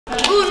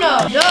Uno,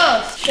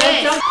 dos,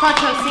 tres,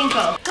 cuatro,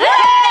 cinco.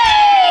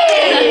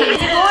 Hey!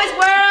 Boys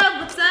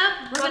World, what's up?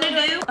 We're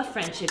gonna do a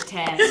friendship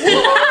test.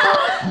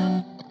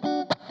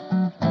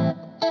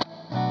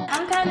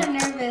 I'm kind of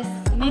nervous.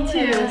 Me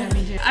too.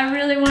 I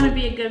really want to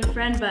be a good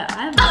friend, but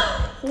I have a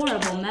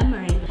horrible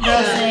memory.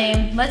 Girl,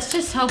 same. Let's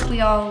just hope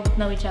we all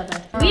know each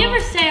other. We ever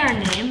say our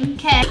name?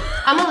 Okay.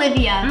 I'm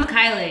Olivia. I'm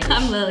Kylie.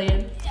 I'm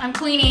Lillian. I'm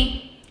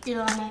Queenie.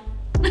 Ilana.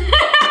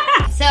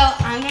 So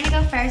I'm gonna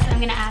go first. I'm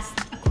gonna ask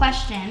a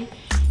question,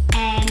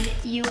 and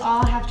you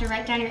all have to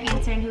write down your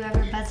answer, and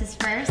whoever buzzes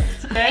first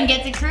and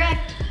gets it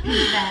correct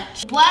wins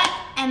that. What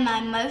am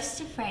I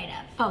most afraid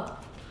of? Oh.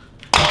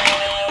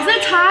 Is that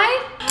a tie?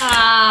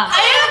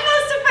 I am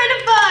most afraid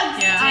of bugs.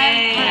 Yeah. I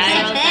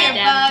wrote that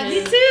down bugs. too.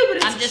 Me too, but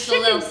it's I'm just a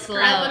little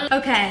slow.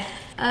 Okay.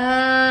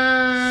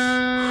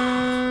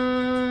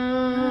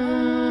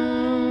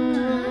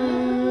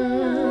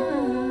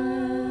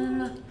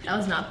 That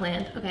was not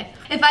planned. Okay.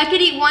 If I could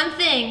eat one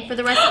thing for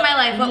the rest of my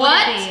life, what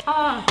would it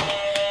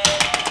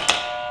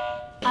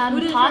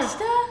be?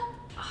 Pasta?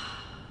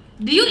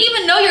 Do you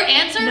even know your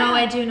answer? No,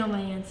 I do know my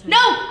answer. No,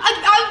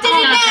 I did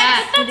it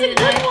next. That's a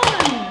good one.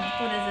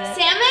 What is it?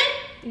 Salmon?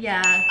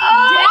 Yeah.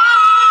 Oh!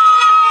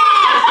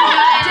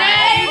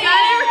 Dang, you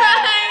got it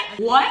right.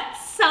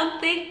 What's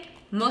something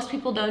most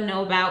people don't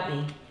know about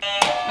me?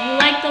 You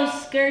like those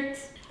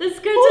skirts? The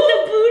skirts with the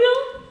poodle?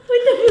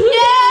 With the poodle?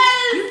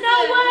 Yes! You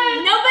know what?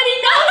 Nobody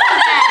knows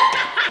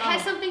that. It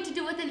has something to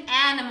do with an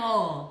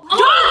animal.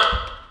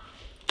 Oh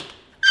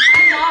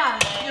my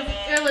gosh.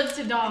 You're allergic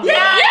to dogs.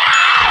 Yes!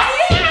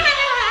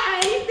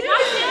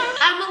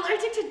 I'm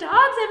allergic to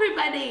dogs,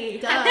 everybody.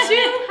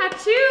 Achoo,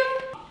 achoo.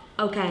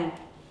 Okay,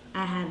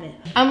 I have it.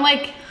 I'm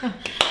like,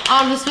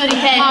 I'm just sweaty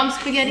mom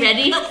spaghetti.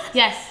 Ready?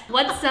 Yes.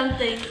 What's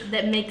something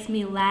that makes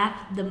me laugh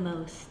the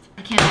most?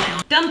 I can't say.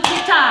 Dumb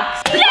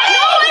TikToks. Okay,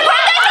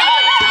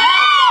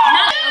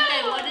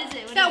 what is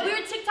it? that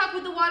weird TikTok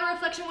with the water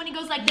reflection when he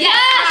goes like this.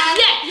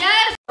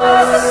 Yes.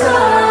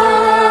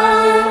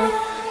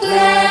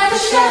 Let the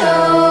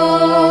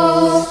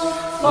shadows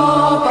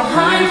fall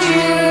behind you.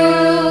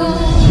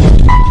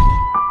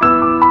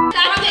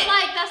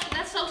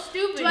 That's so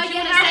stupid. Do I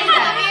get to half say of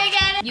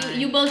that? that?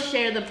 You both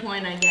share the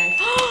point, I guess.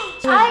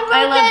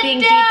 I love being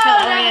detail I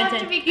have to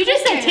oriented. be You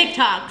just said clear.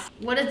 TikToks.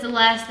 What is the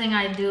last thing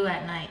I do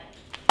at night?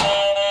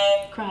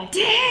 Cry.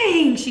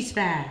 Dang, she's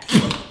fast.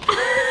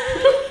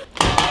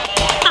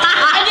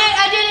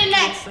 I did it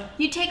next.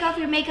 You take off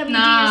your makeup, you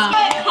do your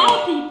skin.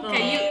 Call people.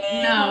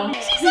 Okay, no.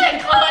 She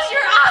said close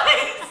your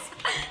eyes.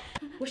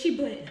 What's she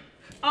putting?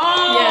 Oh. Oh,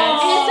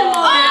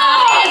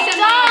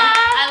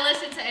 I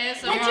listen to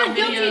ASMR That's your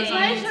guilty videos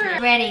on YouTube. pleasure.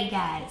 Ready,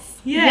 guys.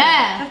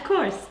 Yeah. Of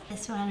course.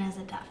 This one is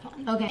a tough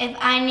one. Okay. If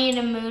I need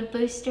a mood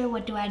booster,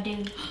 what do I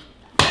do?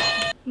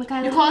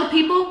 Mikayla? You call the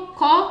people?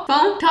 Call?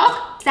 Phone?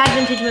 Talk? Sad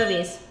vintage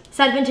movies.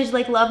 Sad vintage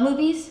like love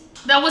movies.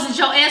 That wasn't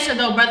your answer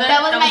though, brother.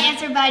 That wasn't my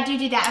answer, but I do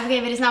that. Okay,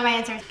 but it's not my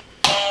answer.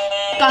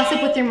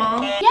 Gossip with your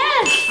mom.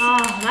 Yes! Oh,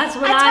 that's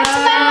what I talked to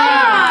my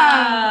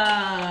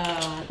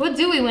mom. What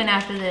do we win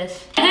after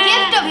this? A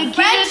gift of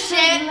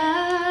friendship.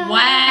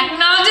 Whack.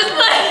 No, I'm just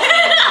playing.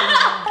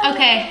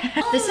 Okay,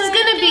 this is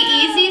gonna be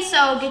easy,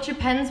 so get your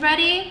pens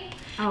ready.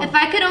 Oh. If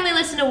I could only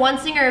listen to one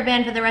singer or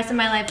band for the rest of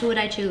my life, who would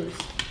I choose?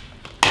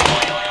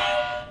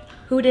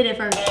 Who did it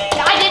first?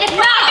 I did it.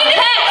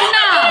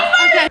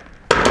 Okay.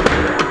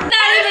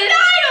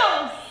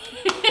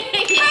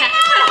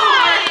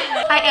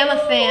 I am a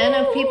fan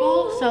of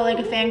people, so like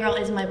a fangirl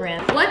is my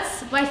brand.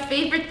 What's my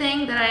favorite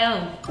thing that I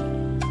own?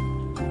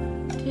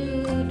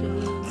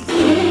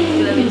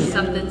 That is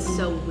something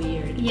so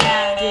weird.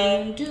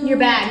 Yeah. Your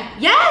bag.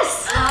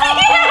 Yes!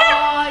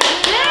 Oh,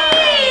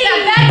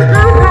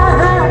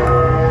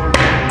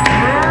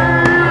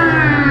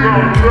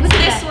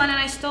 This one, and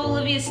I stole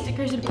Olivia's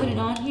stickers and put it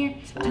on here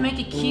to make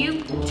it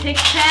cute. Tic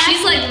Tac.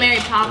 She's like Mary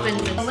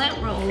Poppins. Lint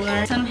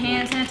roller, some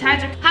hand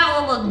sanitizer,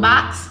 have a little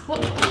box,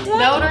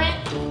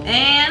 Deodorant.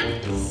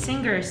 and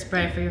singer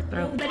spray for your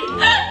throat.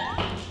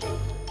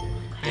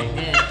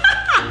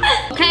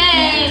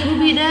 Okay. Who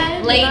be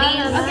that?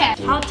 Ladies. Okay.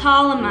 How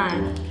tall am I?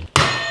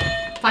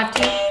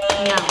 5'2".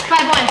 No.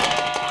 5'1".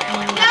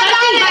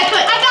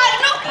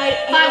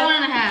 Five,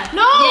 1.5.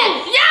 No!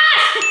 Yes!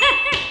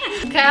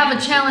 Okay, I have a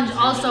challenge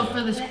also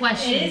for this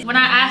question. When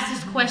I ask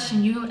this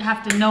question, you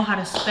have to know how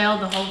to spell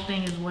the whole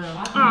thing as well.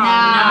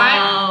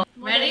 Alright?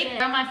 Ready?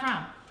 Where am I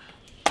from?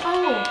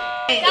 Oh.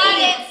 Got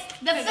it.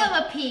 The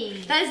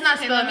Philippines. That is not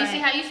Okay, spelled let me see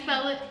right. how you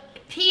spell it.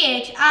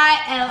 PHILIPINS.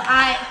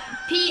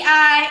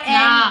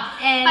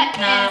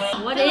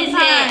 What is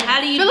it? How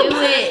do you do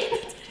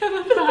it?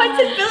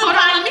 Hold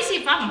on, let me see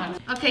if I'm one.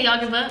 Okay, y'all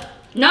give up?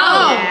 No.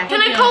 Yeah. Can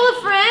I call a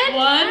friend?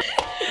 One.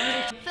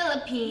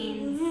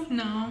 Philippines.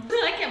 No.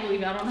 I can't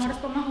believe I don't know how to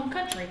spell my home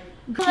country.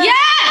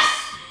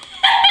 Yes!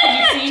 Have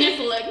you seen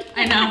it?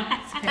 I know.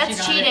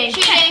 That's She got it.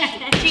 cheating.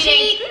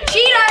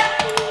 Cheater!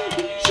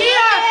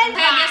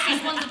 Okay, I guess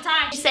this one's a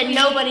tie. She said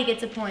nobody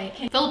gets a point.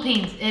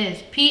 Philippines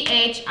is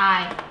PHILIPPINES.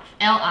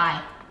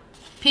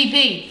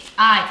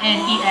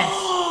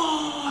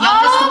 Y'all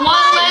missed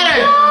one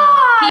letter.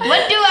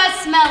 What do I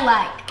smell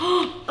like?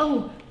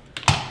 Oh.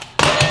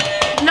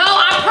 No,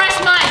 I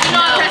pressed mine. You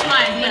know I pressed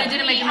mine, but it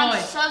didn't make a I'm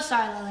noise. so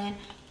sorry, Lillian.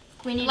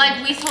 We need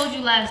Like we told you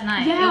last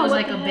night, Yeah, it was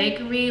what like a the heck?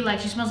 bakery. Like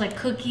she smells like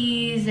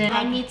cookies and.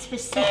 I need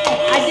specifics.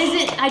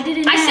 I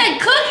didn't. I said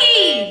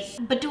cookies.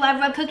 But do I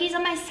rub cookies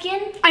on my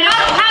skin? I know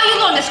how you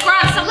gonna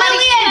describe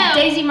somebody's smell?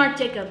 Daisy Mark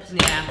Jacobs.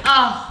 Yeah.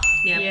 Oh.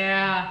 Yep.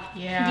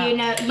 Yeah. You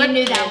know, you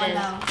knew that one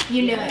though.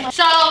 You knew it.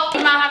 So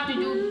you might have to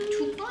do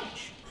 2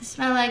 points. I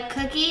smell like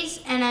cookies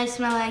and I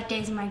smell like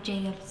Daisy Mark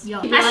Jacobs. Yo,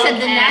 I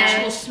said the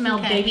natural smell,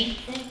 Okay. baby.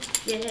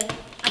 Yeah.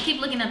 I keep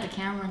looking at the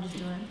camera and just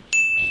doing it.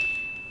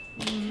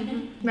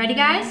 Ready,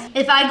 guys?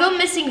 If I go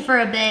missing for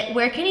a bit,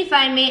 where can you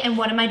find me and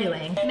what am I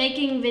doing?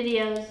 Making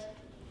videos.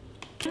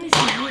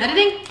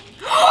 Editing?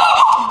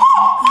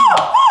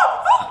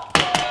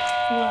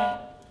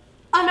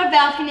 On a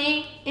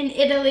balcony in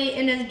Italy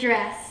in a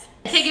dress.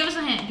 Okay, give us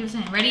a hint. Give us a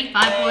hint. Ready?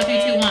 5, 4,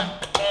 3, 2, 1.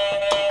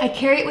 I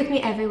carry it with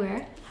me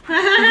everywhere. Did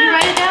you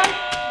write it down?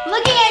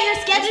 Looking at your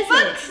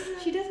sketchbooks.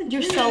 She doesn't.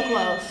 You're so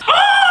close.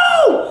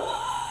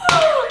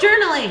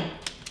 Journaling.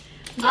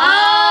 Oh!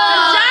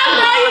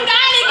 you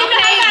got it.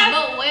 Okay,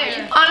 but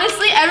where?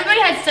 Honestly, everybody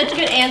had such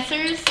good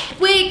answers.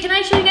 Wait, can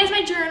I show you guys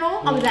my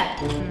journal? I'll be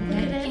back.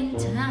 In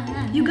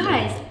time. You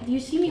guys, you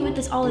see me with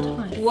this all the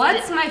time.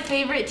 What's my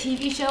favorite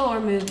TV show or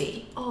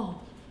movie? Oh.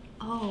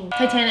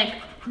 Titanic.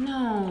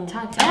 No.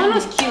 That one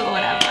was cute or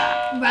whatever.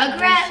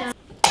 Rugrats.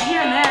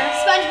 Here and there.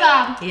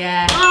 SpongeBob.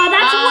 Yeah. Oh,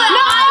 that's what.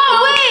 No,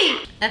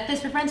 wait! That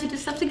fits for friends who do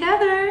stuff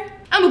together.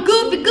 I'm a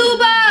goofy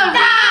goober.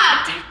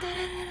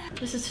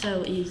 This is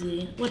so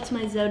easy. What's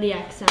my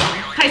zodiac sign?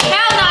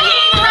 Hell no, you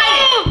didn't even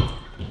write it.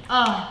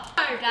 Oh.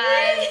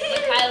 Guys,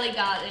 Kylie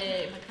got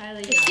it.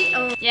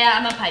 Yeah,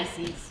 I'm a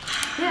Pisces.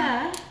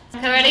 Yeah.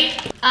 Okay, ready?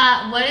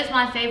 What is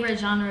my favorite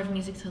genre of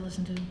music to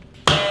listen to?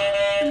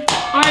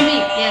 R&B.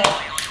 Yes.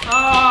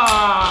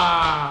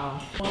 Oh.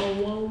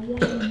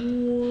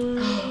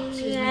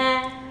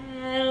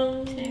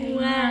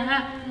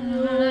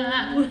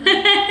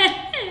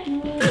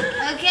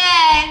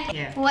 Okay.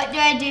 Yeah. What do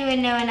I do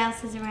when no one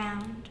else is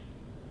around?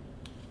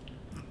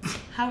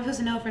 How are we supposed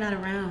to know if we're not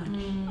around?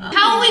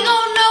 How are we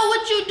gonna know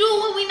what you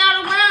do when we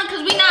not around?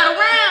 Cause we not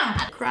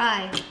around.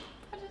 Cry.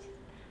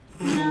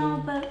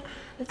 No, but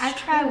I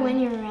cry when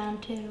you're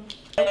around too.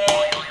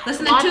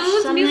 Listen to Watch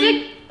tunes, something.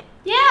 music?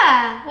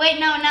 Yeah. Wait,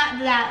 no, not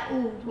that.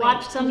 Ooh, wait.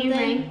 Watch Can something. you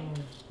ring?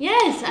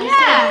 Yes, I Yeah.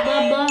 said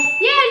blah blah.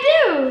 Yeah, I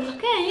do.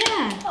 Okay,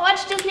 yeah. I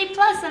watch Disney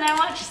Plus and I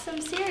watch some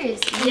series.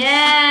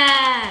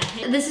 Yeah.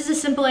 This is a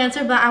simple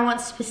answer, but I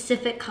want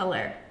specific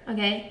color.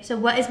 Okay? So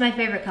what is my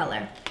favorite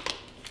color?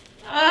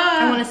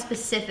 I want a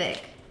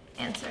specific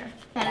answer.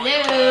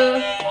 Hello.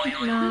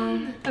 No.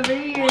 Over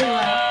here.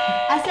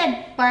 I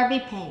said Barbie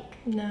pink.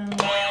 No.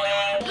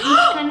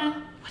 Kinda.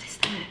 What is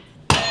that?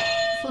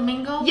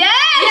 Flamingo? Yes!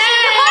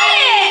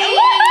 Yay!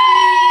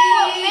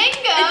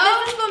 Flamingo! This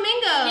is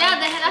flamingo. Yeah,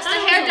 that's the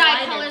hair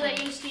dye color that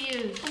you used to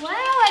use. Wow, I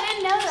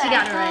didn't know that. She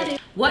got it right.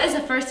 What is the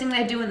first thing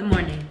I do in the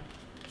morning?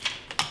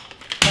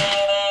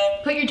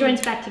 Put your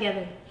joints back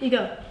together. You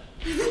go.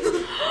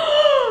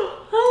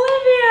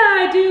 Olivia,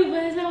 I do,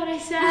 but that's not what I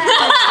said.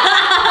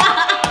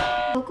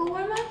 Vocal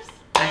warm-ups?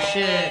 I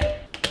should.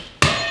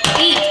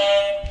 Eat. Does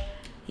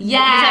it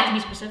have to Yeah. be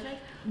specific?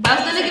 I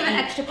was gonna give an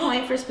extra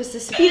point for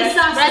specific. Eat a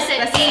sausage.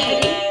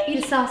 specificity.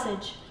 Eat a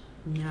sausage.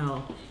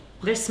 No.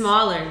 They're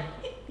smaller.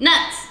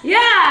 Nuts. Yeah.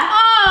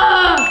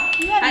 Oh!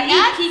 You have I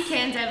nuts? eat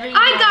pecans every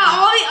I day. got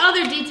all the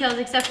other details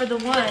except for the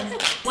one.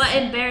 What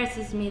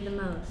embarrasses me the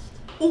most?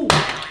 What?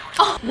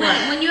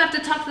 When you have to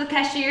talk to the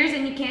cashiers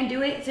and you can't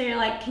do it, so you're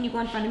like, can you go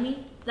in front of me?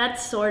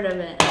 That's sort of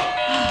it.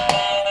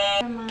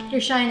 Your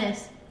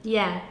shyness.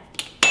 Yeah.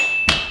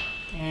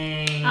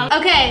 Dang.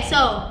 Okay,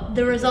 so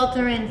the results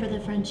are in for the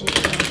friendship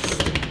quiz.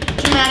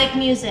 Dramatic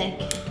music.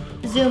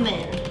 Zoom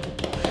in.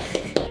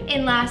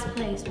 In last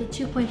place with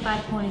 2.5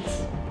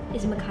 points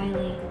is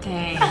Mikaylee.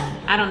 Dang.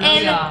 I don't know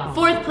In y'all.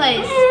 fourth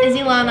place is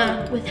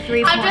Ilana with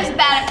 3 I'm points. just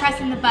bad at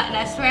pressing the button.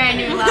 I swear I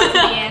knew lots of the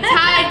answers.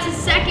 Tied to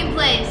second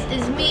place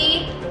is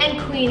me and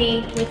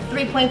Queenie with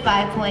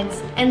 3.5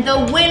 points. And the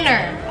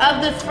winner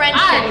of the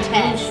friendship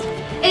test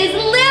is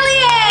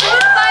Lillian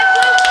with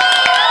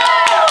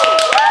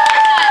 5.5!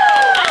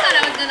 I thought I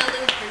was gonna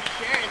lose for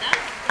sure.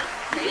 That's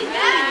crazy.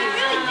 Yeah, you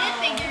really did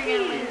think you were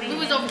gonna win me. We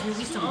was over here.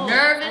 We so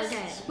nervous. Okay.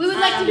 We would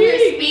like to hear a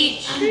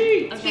speech.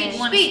 Okay.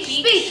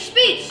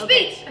 Speech.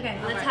 Okay.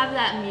 Let's have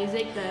that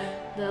music, the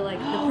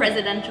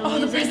presidential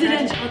music.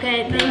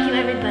 Okay, thank you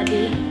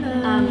everybody.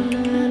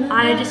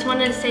 I just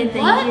wanted to say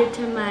thank you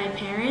to my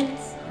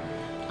parents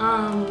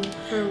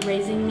for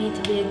raising me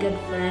to be a good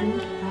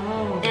friend.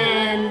 Oh.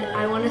 And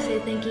I want to say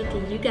thank you to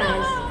you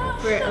guys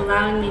for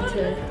allowing me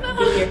to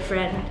be your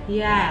friend.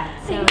 Yeah.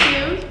 So,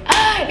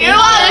 You're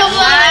welcome.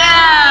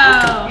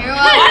 Wow. You're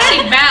welcome. She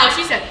bowed.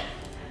 She said,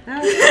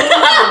 That was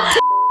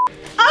cool.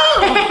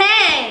 Oh!